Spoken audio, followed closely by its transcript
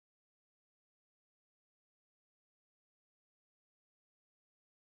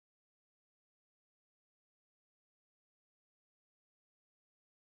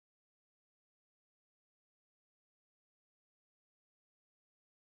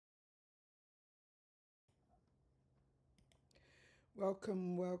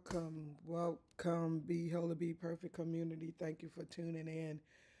Welcome, welcome, welcome. Be holy, be perfect community. Thank you for tuning in.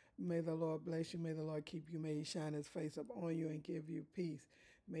 May the Lord bless you. May the Lord keep you. May He shine His face upon you and give you peace.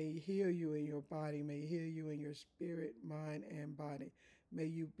 May He heal you in your body. May He heal you in your spirit, mind, and body. May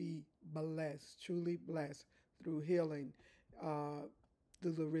you be blessed, truly blessed through healing,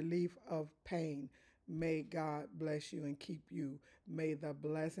 through the relief of pain. May God bless you and keep you. May the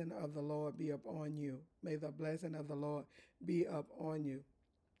blessing of the Lord be upon you. May the blessing of the Lord be upon you.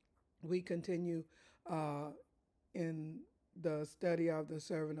 We continue in the study of the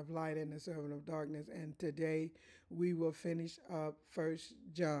servant of light and the servant of darkness, and today we will finish up First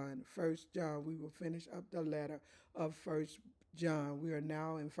John. First John, we will finish up the letter of First John. We are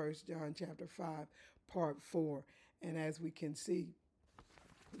now in First John chapter 5, part 4, and as we can see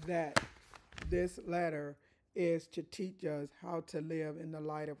that this letter is to teach us how to live in the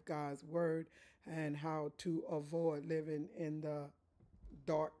light of God's word and how to avoid living in the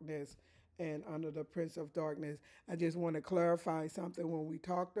darkness and under the prince of darkness. I just want to clarify something when we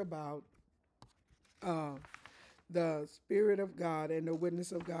talked about the Spirit of God and the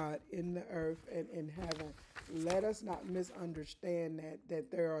witness of God in the earth and in heaven. Let us not misunderstand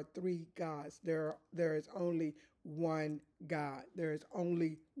that there are three gods. There is only one God. There is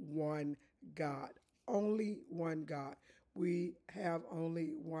only one God. Only one God. We have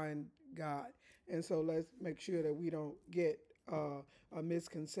only one God. And so let's make sure that we don't get a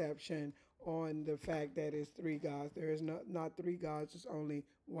misconception on the fact that it's three gods. There is not three gods, it's only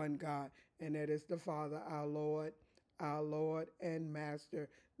one God, and that is the Father, our Lord and Master,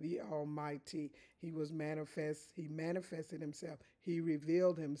 the Almighty. He manifested himself. He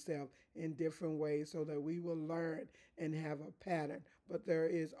revealed himself in different ways so that we will learn and have a pattern. But there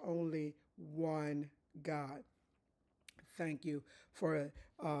is only one God. Thank you for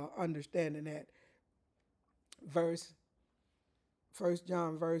understanding that. First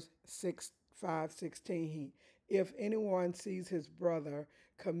John verse 5:16. If anyone sees his brother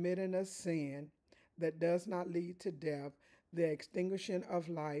committing a sin that does not lead to death, the extinguishing of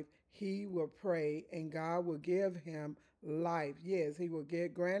life, he will pray and God will give him life. Yes, he will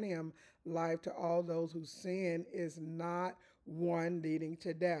grant him life to all those whose sin is not one leading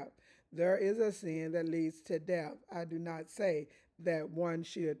to death. There is a sin that leads to death. I do not say that one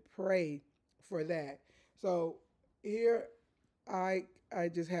should pray for that. So here I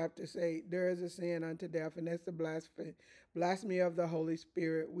just have to say there is a sin unto death, and that's the blasphemy of the Holy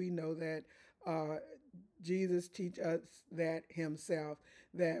Spirit. We know that Jesus teach us that himself,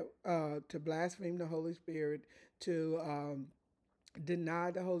 that to blaspheme the Holy Spirit, to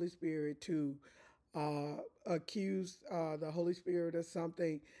deny the Holy Spirit, to accuse the Holy Spirit of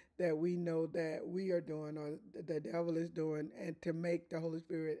something that we know that we are doing or the devil is doing, and to make the Holy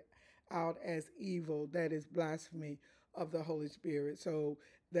Spirit out as evil, that is blasphemy of the Holy Spirit. So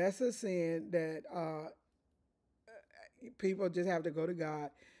that's a sin that people just have to go to God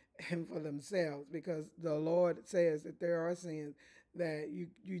and for themselves, because the Lord says that there are sins that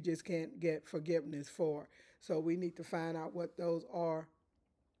you just can't get forgiveness for. So we need to find out what those are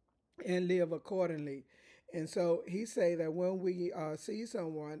and live accordingly. And so he say that when we see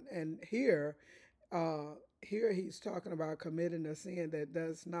someone, and here he's talking about committing a sin that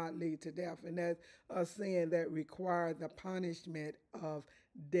does not lead to death, and that's a sin that requires the punishment of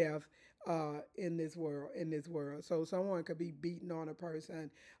death in this world. So someone could be beating on a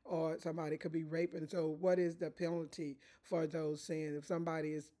person, or somebody could be raping. So what is the penalty for those sins? If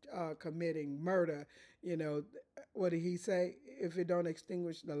somebody is committing murder, what did he say? If it don't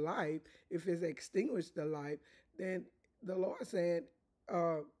extinguish the life, if it's extinguished the life, then the Lord said,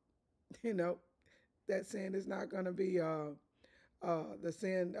 you know, that sin is not going to be the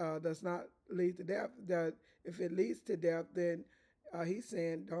sin does not lead to death. That if it leads to death, then he's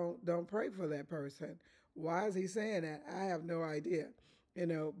saying don't pray for that person. Why is he saying that? I have no idea.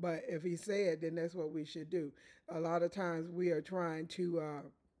 But if he said, then that's what we should do. A lot of times we are trying to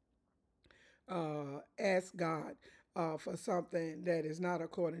ask God for something that is not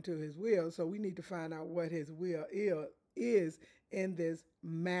according to his will. So we need to find out what his will is in this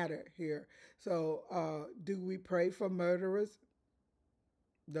matter here. So do we pray for murderers?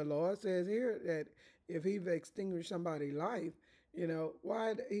 The Lord says here that if he've extinguished somebody's life,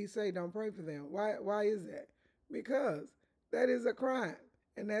 why did he say don't pray for them? Why is that? Because that is a crime.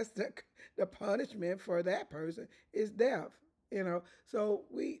 And that's the punishment for that person is death. So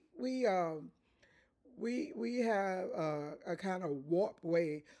we have a kind of warped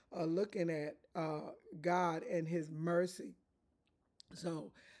way of looking at God and his mercy.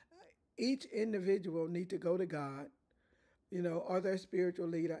 So each individual need to go to God, or their spiritual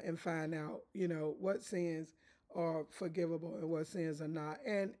leader, and find out, what sins are forgivable and what sins are not.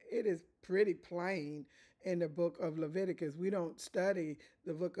 And it is pretty plain in the book of Leviticus. We don't study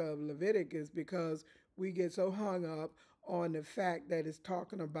the book of Leviticus because we get so hung up on the fact that it's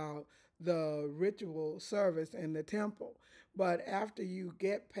talking about the ritual service in the temple. But after you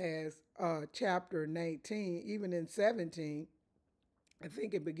get past chapter 19, even in 17, I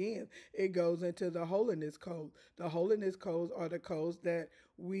think it begins, it goes into the holiness code. The holiness codes are the codes that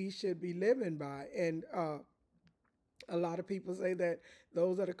we should be living by. And a lot of people say that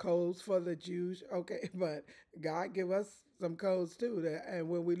those are the codes for the Jews. Okay, but God give us some codes too. And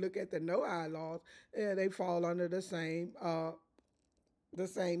when we look at the Noah laws, they fall under the same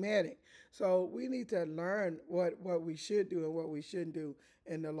heading. So we need to learn what we should do and what we shouldn't do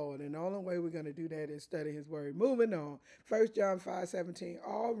in the Lord. And the only way we're going to do that is study his word. Moving on. 1 John 5:17.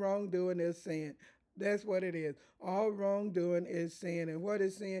 All wrongdoing is sin. That's what it is. All wrongdoing is sin. And what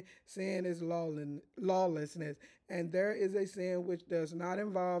is sin? Sin is lawlessness. And there is a sin which does not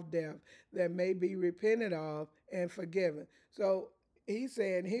involve death that may be repented of and forgiven. So he's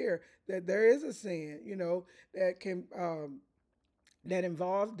saying here that there is a sin, that can that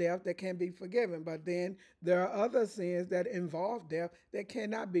involves death that can be forgiven. But then there are other sins that involve death that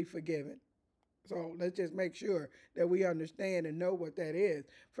cannot be forgiven. So let's just make sure that we understand and know what that is.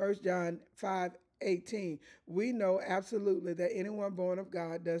 1 John 5:18. We know absolutely that anyone born of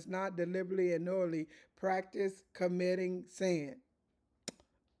God does not deliberately and knowingly practice committing sin,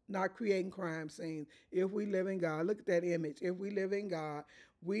 not creating crime scenes. If we live in God, look at that image. If we live in God,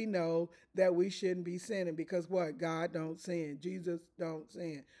 we know that we shouldn't be sinning because what? God don't sin. Jesus don't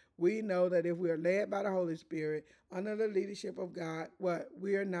sin. We know that if we are led by the Holy Spirit under the leadership of God, what?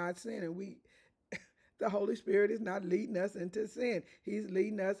 We are not sinning. The Holy Spirit is not leading us into sin. He's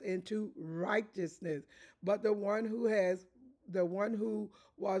leading us into righteousness. But the one who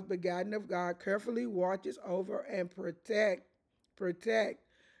was begotten of God carefully watches over and protect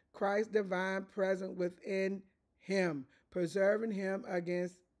Christ's divine presence within him, preserving him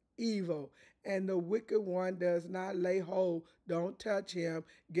against evil. And the wicked one does not lay hold, don't touch him,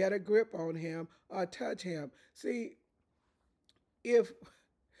 get a grip on him, or touch him. See, if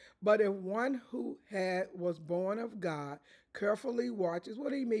but if one who was born of God carefully watches, what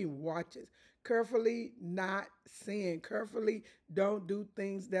do you mean watches? Carefully not sin. Carefully don't do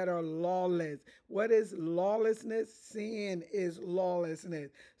things that are lawless. What is lawlessness? Sin is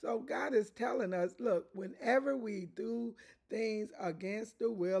lawlessness. So God is telling us, look, whenever we do things against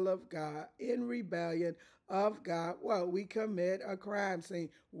the will of God, in rebellion of God, well, we commit a crime scene.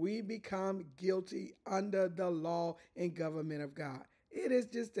 We become guilty under the law and government of God. It is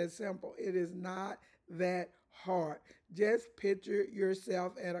just that simple. It is not that hard. Just picture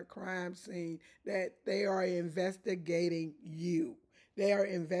yourself at a crime scene that they are investigating you. They are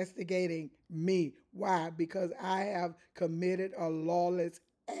investigating me. Why? Because I have committed a lawless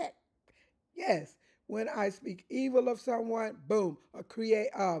act. Yes, when I speak evil of someone, boom, a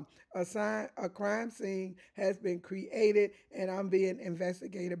crime scene has been created, and I'm being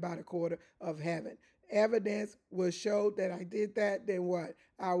investigated by the court of heaven. Evidence will show that I did that. Then what?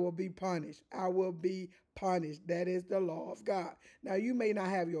 I will be punished. I will be punished. That is the law of God. Now, you may not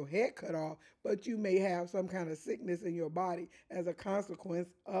have your head cut off, but you may have some kind of sickness in your body as a consequence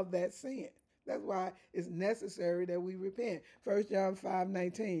of that sin. That's why it's necessary that we repent. 1 John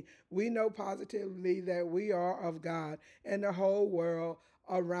 5:19. We know positively that we are of God, and the whole world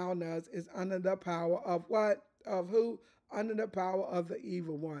around us is under the power of what? Of who? Under the power of the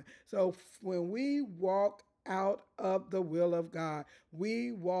evil one. So when we walk out of the will of God,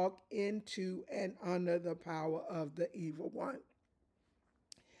 we walk into and under the power of the evil one.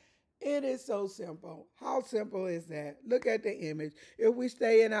 It is so simple. How simple is that? Look at the image. If we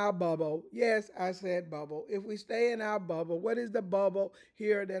stay in our bubble, yes, I said bubble. If we stay in our bubble, what is the bubble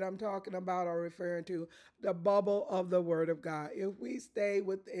here that I'm talking about or referring to? The bubble of the Word of God. If we stay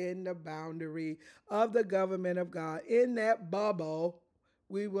within the boundary of the government of God, in that bubble,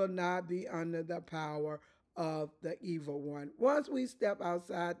 we will not be under the power of the evil one. Once we step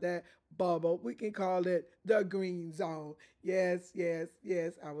outside that bubble, we can call it the green zone. Yes, yes,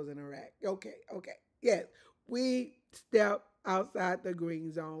 yes, I was in Iraq. Okay, okay. Yes, we step outside the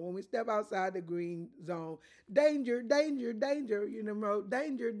green zone. When we step outside the green zone, danger, danger, danger,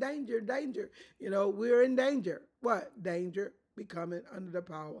 danger, danger, danger. We're in danger. What? Danger becoming under the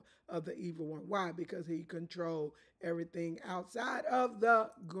power of the evil one. Why? Because he controls everything outside of the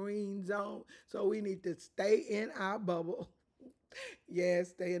green zone. So we need to stay in our bubble. Yes,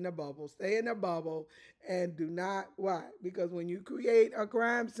 stay in the bubble. Stay in the bubble and do not. Why? Because when you create a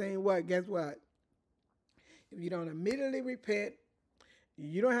crime scene, what? Guess what? If you don't immediately repent,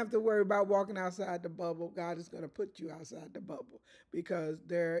 You don't have to worry about walking outside the bubble. God is going to put you outside the bubble because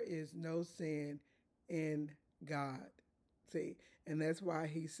there is no sin in God. See, and that's why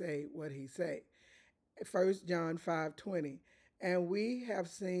he say what he say. 1 John 5:20. And we have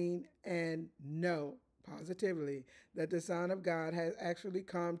seen and know positively that the Son of God has actually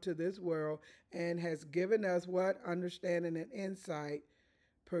come to this world and has given us what? Understanding and insight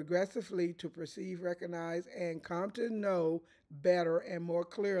progressively to perceive, recognize, and come to know better and more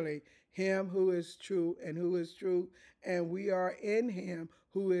clearly Him who is true and who is true. And we are in Him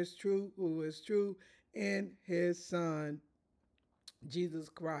who is true in His Son, Jesus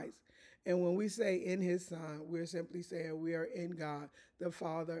Christ. And when we say in His Son, we're simply saying we are in God, the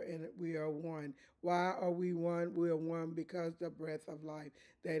Father, and we are one. Why are we one? We are one because the breath of life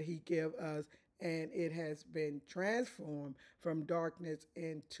that He gave us, and it has been transformed from darkness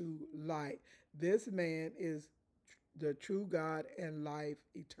into light. This man is the true God and life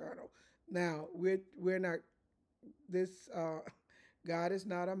eternal. Now we're not this God is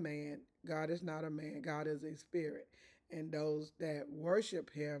not a man. God is not a man. God is a spirit. And those that worship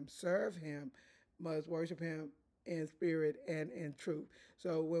him, serve him, must worship him in spirit and in truth.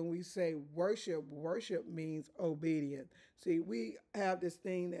 So when we say worship, worship means obedience. See, we have this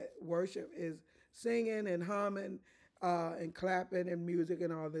thing that worship is singing and humming and clapping and music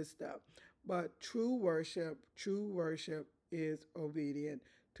and all this stuff. But true worship is obedient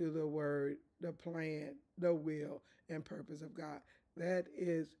to the word, the plan, the will, and purpose of God. That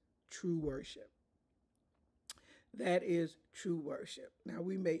is true worship. That is true worship. Now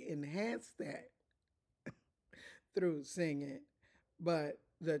we may enhance that through singing, but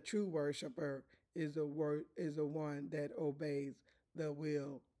the true worshiper is the one that obeys the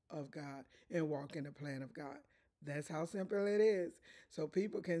will of God and walk in the plan of God. That's how simple it is. So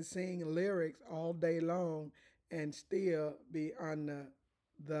people can sing lyrics all day long and still be under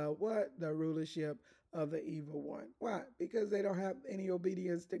the what? The rulership of the evil one. Why? Because they don't have any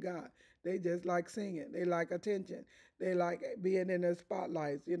obedience to God. They just like singing. They like attention. They like being in the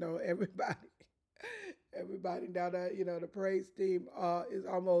spotlights. Everybody everybody now that the praise team is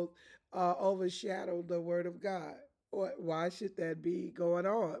almost overshadowed the word of God. Why should that be going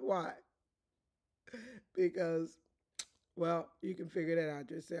on? Why? Because well, you can figure that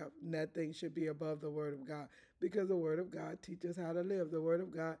out yourself. Nothing should be above the word of God because the word of God teaches how to live. The word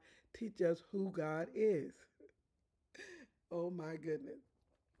of God teaches us who God is. Oh my goodness.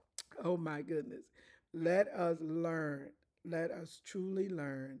 Oh my goodness. Let us learn. Let us truly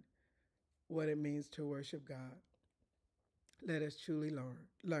learn what it means to worship God. Let us truly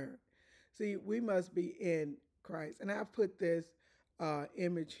learn. See, we must be in Christ. And I've put this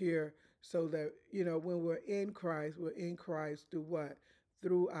image here so that, when we're in Christ through what?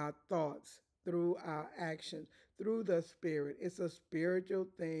 Through our thoughts, through our actions, through the Spirit. It's a spiritual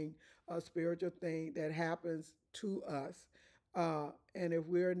thing that happens to us. And if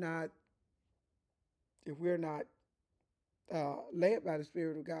we're not led by the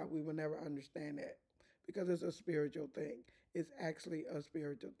Spirit of God, we will never understand that because it's a spiritual thing. It's actually a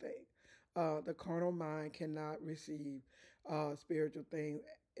spiritual thing. The carnal mind cannot receive spiritual things.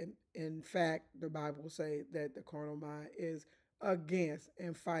 In fact, the Bible says that the carnal mind is against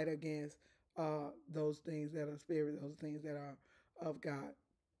and fight against those things that are spirit, those things that are of God.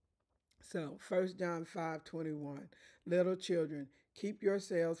 So 1 John 5:21, little children, keep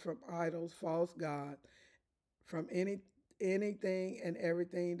yourselves from idols, false gods, from anything and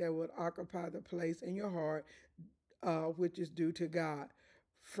everything that would occupy the place in your heart which is due to God,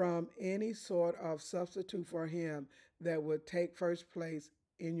 from any sort of substitute for Him that would take first place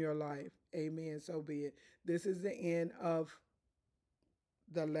in your life. Amen. So be it. This is the end of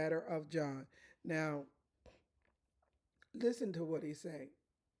the letter of John. Now, listen to what he say.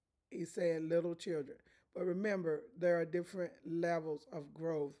 He said, little children. But remember, there are different levels of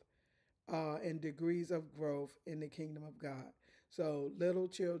growth and degrees of growth in the kingdom of God. So, little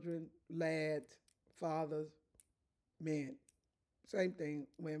children, lads, fathers, men. Same thing,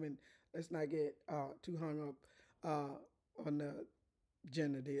 women. Let's not get too hung up on the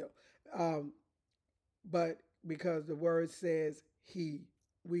gender deal. Um, but because the word says he,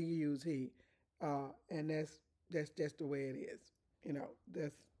 we use he, and that's just the way it is.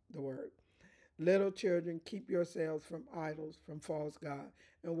 That's the word. Little children, keep yourselves from idols, from false God.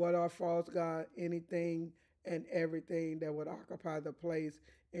 And what are false God? Anything and everything that would occupy the place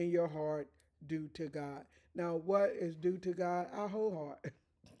in your heart due to God. Now, what is due to God? Our whole heart.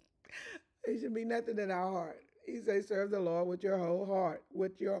 It should be nothing in our heart. He says, serve the Lord with your whole heart,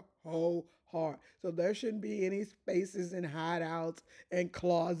 with your whole heart. So there shouldn't be any spaces and hideouts and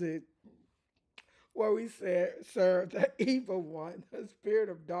closets. where we serve the evil one, the spirit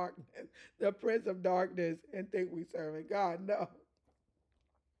of darkness, the prince of darkness, and think we serving God. No,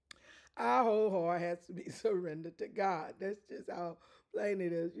 our whole heart has to be surrendered to God. That's just how plain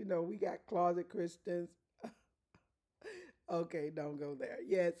it is. You know, we got closet Christians. Okay, don't go there.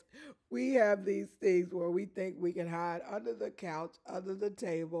 Yes, we have these things where we think we can hide under the couch, under the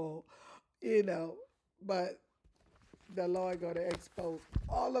table, you know, but the Lord going to expose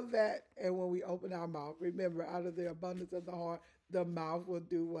all of that. And when we open our mouth, remember, out of the abundance of the heart, the mouth will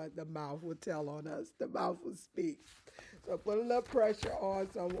do what the mouth will tell on us. The mouth will speak. So put a little pressure on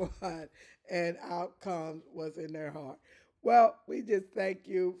someone, and out comes what's in their heart. Well, we just thank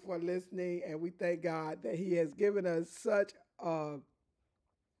you for listening, and we thank God that He has given us a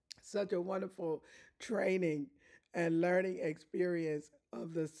such a wonderful training and learning experience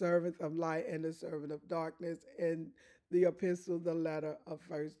of the servant of light and the servant of darkness in the epistle, the letter of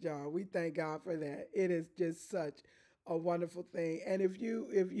First John. We thank God for that. It is just such a wonderful thing. And if you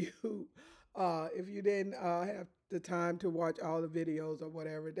didn't have the time to watch all the videos or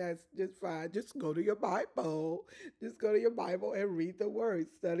whatever, that's just fine. Just go to your Bible. Just go to your Bible and read the word.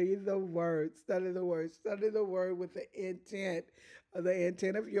 Study the word. Study the word. Study the word with the intent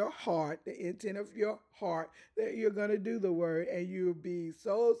of your heart, the intent of your heart that you're going to do the word, and you'll be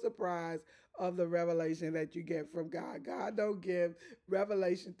so surprised of the revelation that you get from God. God don't give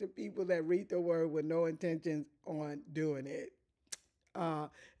revelation to people that read the word with no intentions on doing it. Uh,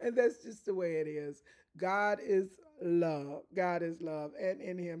 and that's just the way it is. God is love. God is love. And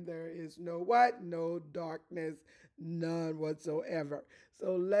in him there is no what? No darkness, none whatsoever.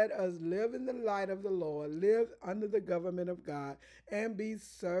 So let us live in the light of the Lord, live under the government of God, and be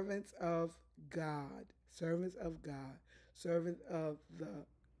servants of God. Servants of God. Servants of the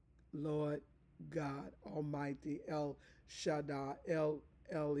Lord God Almighty, El Shaddai, El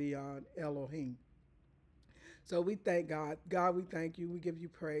Elyon, Elohim. So we thank God. God, we thank you. We give you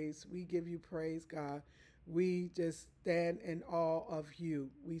praise. We give you praise, God. We just stand in awe of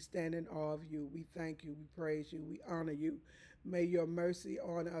you. We stand in awe of you. We thank you. We praise you. We honor you. May your mercy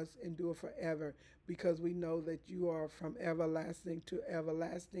on us endure forever, because we know that you are from everlasting to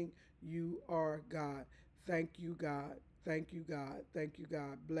everlasting. You are God. Thank you, God. Thank you, God. Thank you,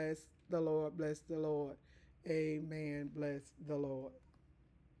 God. Bless the Lord. Bless the Lord. Amen. Bless the Lord.